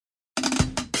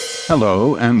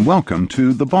Hello, and welcome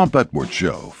to the Bob Edwards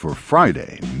Show for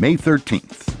Friday, May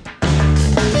 13th.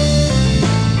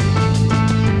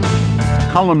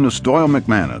 Columnist Doyle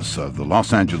McManus of the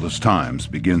Los Angeles Times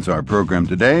begins our program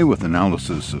today with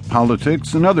analysis of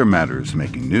politics and other matters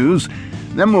making news.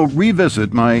 Then we'll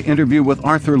revisit my interview with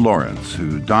Arthur Laurents,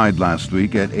 who died last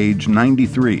week at age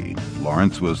 93.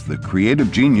 Laurents was the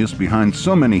creative genius behind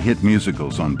so many hit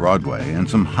musicals on Broadway and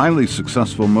some highly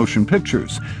successful motion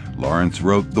pictures. Laurents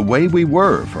wrote The Way We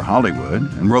Were for Hollywood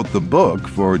and wrote the book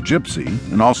for Gypsy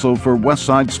and also for West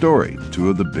Side Story, two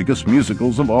of the biggest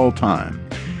musicals of all time.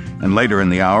 And later in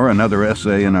the hour, another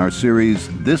essay in our series,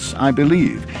 This I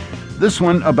Believe. This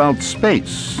one about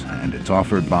space, and it's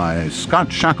offered by Scott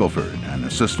Shakelford, an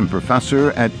assistant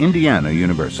professor at Indiana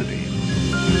University.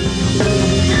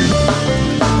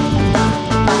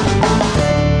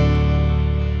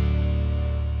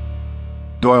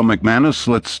 Doyle McManus,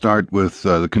 let's start with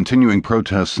the continuing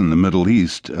protests in the Middle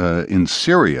East. In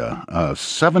Syria,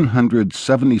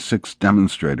 776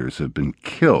 demonstrators have been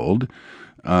killed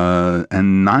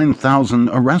and 9,000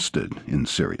 arrested in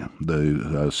Syria.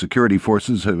 The security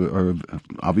forces are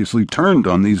obviously turned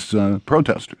on these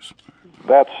protesters.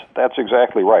 That's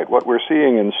exactly right. What we're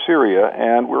seeing in Syria,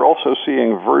 and we're also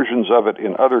seeing versions of it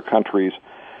in other countries,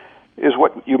 is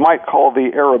what you might call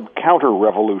the Arab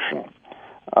counter-revolution.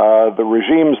 The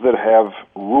regimes that have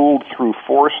ruled through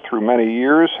force through many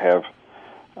years have,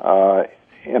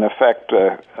 in effect,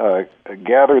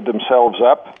 gathered themselves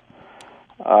up.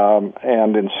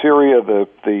 And in Syria,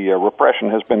 the repression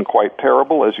has been quite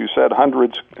terrible. As you said,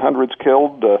 hundreds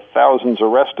killed, thousands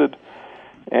arrested.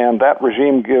 And that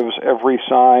regime gives every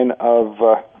sign of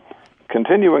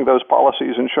continuing those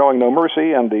policies and showing no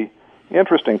mercy. And the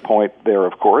interesting point there,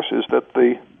 of course, is that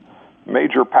the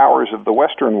major powers of the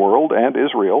Western world and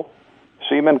Israel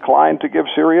seem inclined to give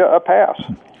Syria a pass.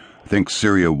 I think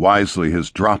Syria wisely has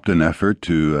dropped an effort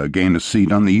to gain a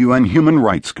seat on the UN Human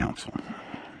Rights Council.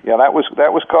 Yeah, that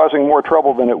was causing more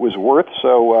trouble than it was worth.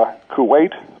 So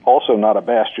Kuwait, also not a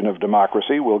bastion of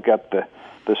democracy, will get the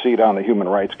seat on the Human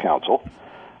Rights Council.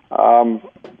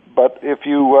 But if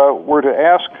you were to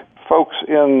ask folks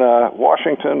in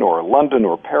Washington or London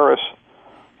or Paris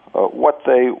what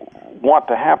they want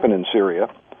to happen in Syria,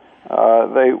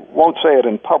 they won't say it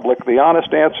in public. The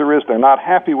honest answer is they're not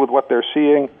happy with what they're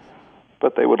seeing,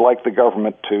 but they would like the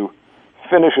government to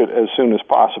finish it as soon as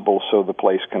possible so the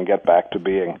place can get back to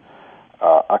being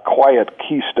a quiet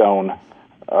keystone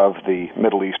of the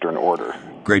Middle Eastern order.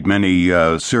 Great many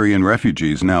Syrian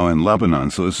refugees now in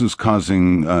Lebanon, so this is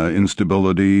causing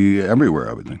instability everywhere,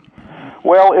 I would think.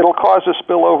 Well, it'll cause a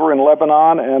spillover in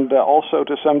Lebanon and also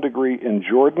to some degree in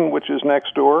Jordan, which is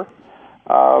next door.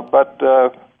 But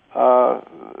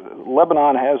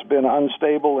Lebanon has been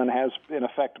unstable and has, in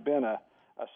effect, been a